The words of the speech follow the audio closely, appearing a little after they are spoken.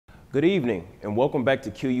Good evening and welcome back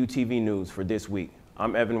to QUTV News for this week.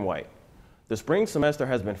 I'm Evan White. The spring semester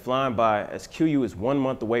has been flying by as QU is 1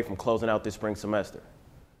 month away from closing out this spring semester.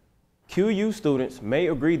 QU students may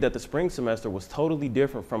agree that the spring semester was totally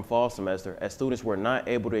different from fall semester as students were not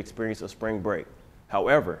able to experience a spring break.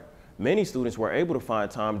 However, many students were able to find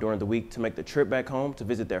time during the week to make the trip back home to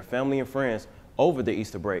visit their family and friends over the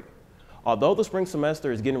Easter break. Although the spring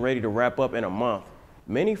semester is getting ready to wrap up in a month,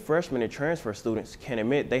 many freshmen and transfer students can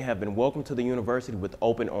admit they have been welcomed to the university with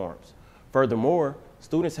open arms. Furthermore,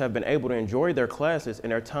 students have been able to enjoy their classes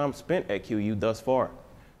and their time spent at QU thus far.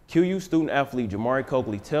 QU student athlete Jamari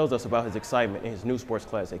Coakley tells us about his excitement in his new sports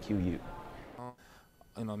class at QU.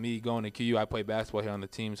 Me going to QU, I play basketball here on the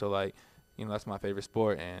team, so that's my favorite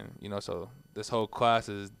sport, and so this whole class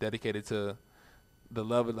is dedicated to the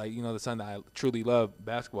love of the something that I truly love,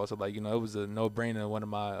 basketball. So it was a no-brainer, one of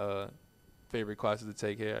my favorite classes to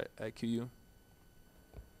take here at QU.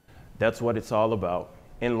 That's what it's all about.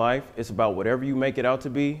 In life, it's about whatever you make it out to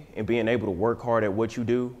be and being able to work hard at what you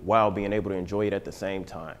do while being able to enjoy it at the same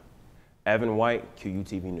time. Evan White,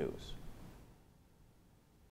 QUTV News.